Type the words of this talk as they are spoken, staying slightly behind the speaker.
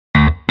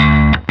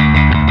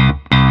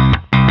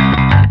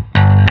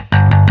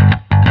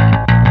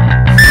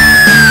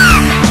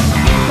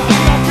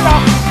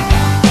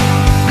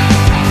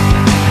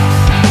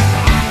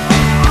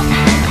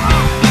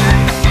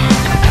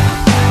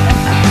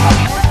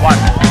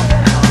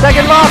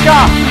Second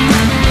marker.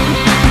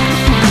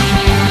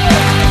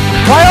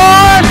 Play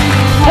on!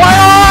 Play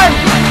on!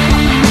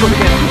 Good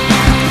again.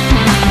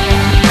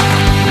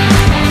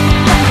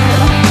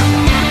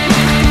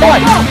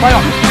 Play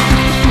on.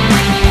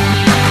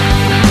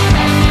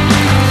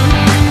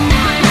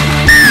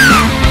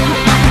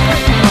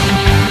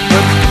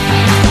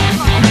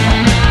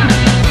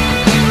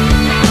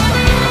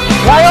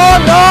 Play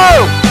on,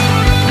 no!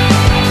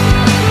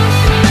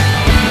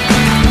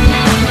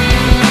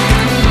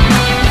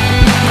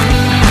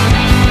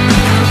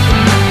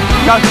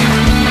 Go.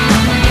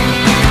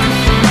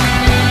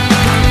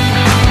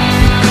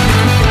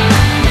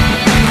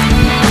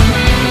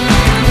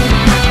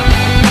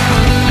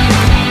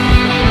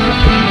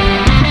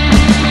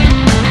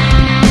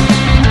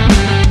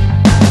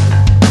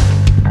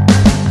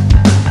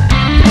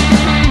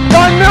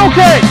 Don't milk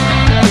it!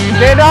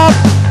 Stand up.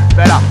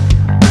 Better.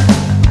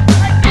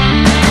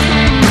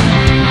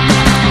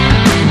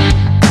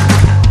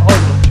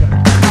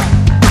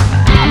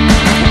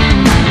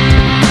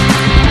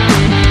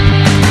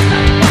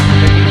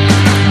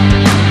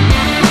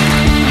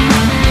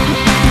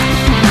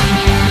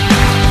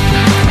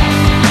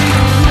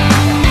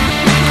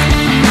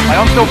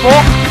 I'm still 4.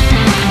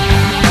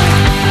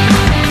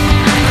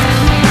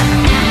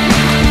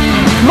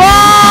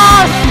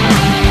 Must!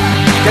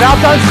 Get out,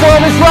 don't spoil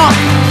this run.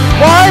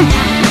 Wait!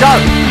 Go!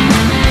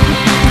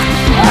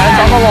 Hands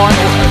on the line.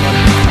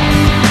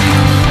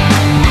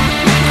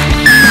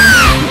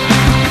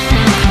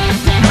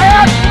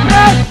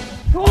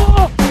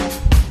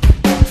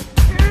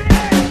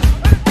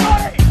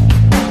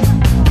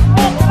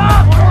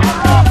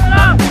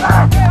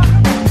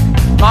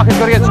 Marcus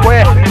got to get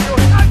square.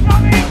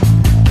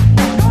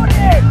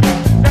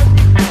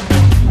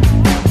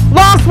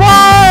 Last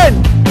one!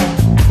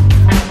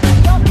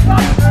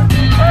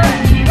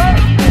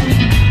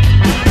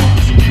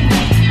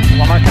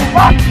 I'm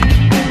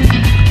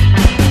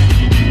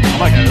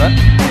okay with that.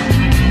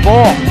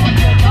 4.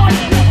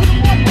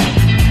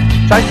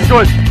 Chase is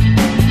good.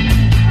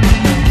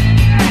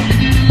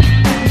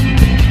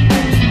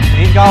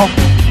 In goal.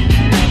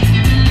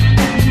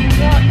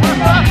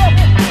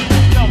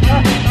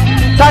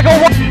 Tackle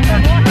 1.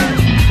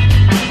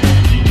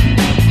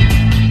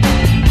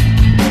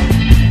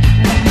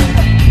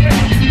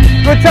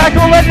 Good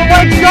tackle, let the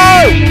weights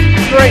go!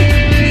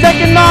 3.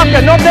 Second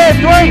marker, not there,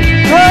 3.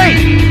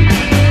 3.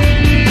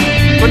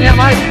 Putting out,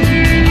 mate.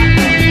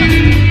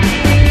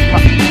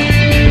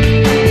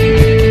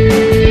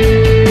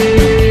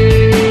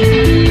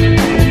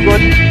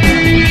 Good.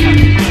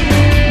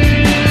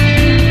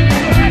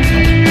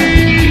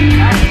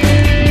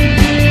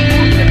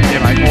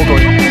 Yeah, mate, all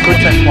good. Good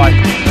test play.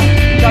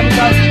 Go.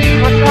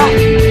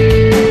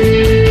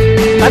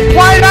 Let's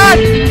play that!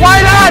 Play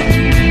that!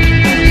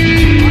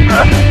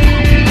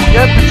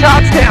 Get the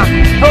charge down.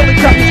 Holy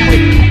crap, it's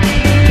quick.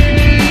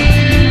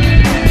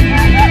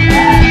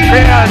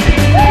 Yeah.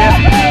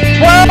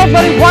 12,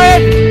 let him play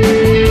it.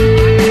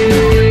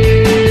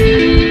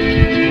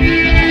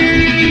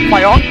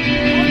 Play on.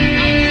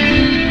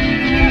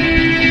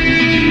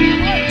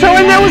 2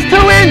 in, there was 2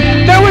 in.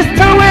 There was 2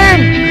 in.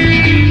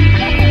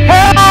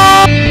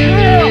 Help!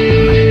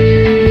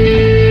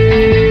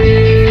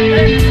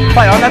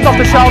 Play on, that's off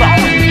the shoulder.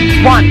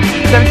 1,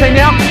 17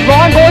 now.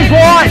 Line, boys,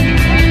 line.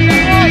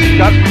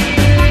 Go.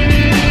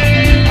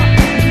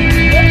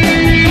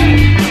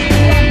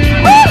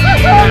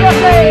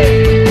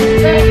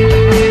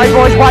 Hey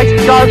boys, wait,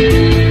 go.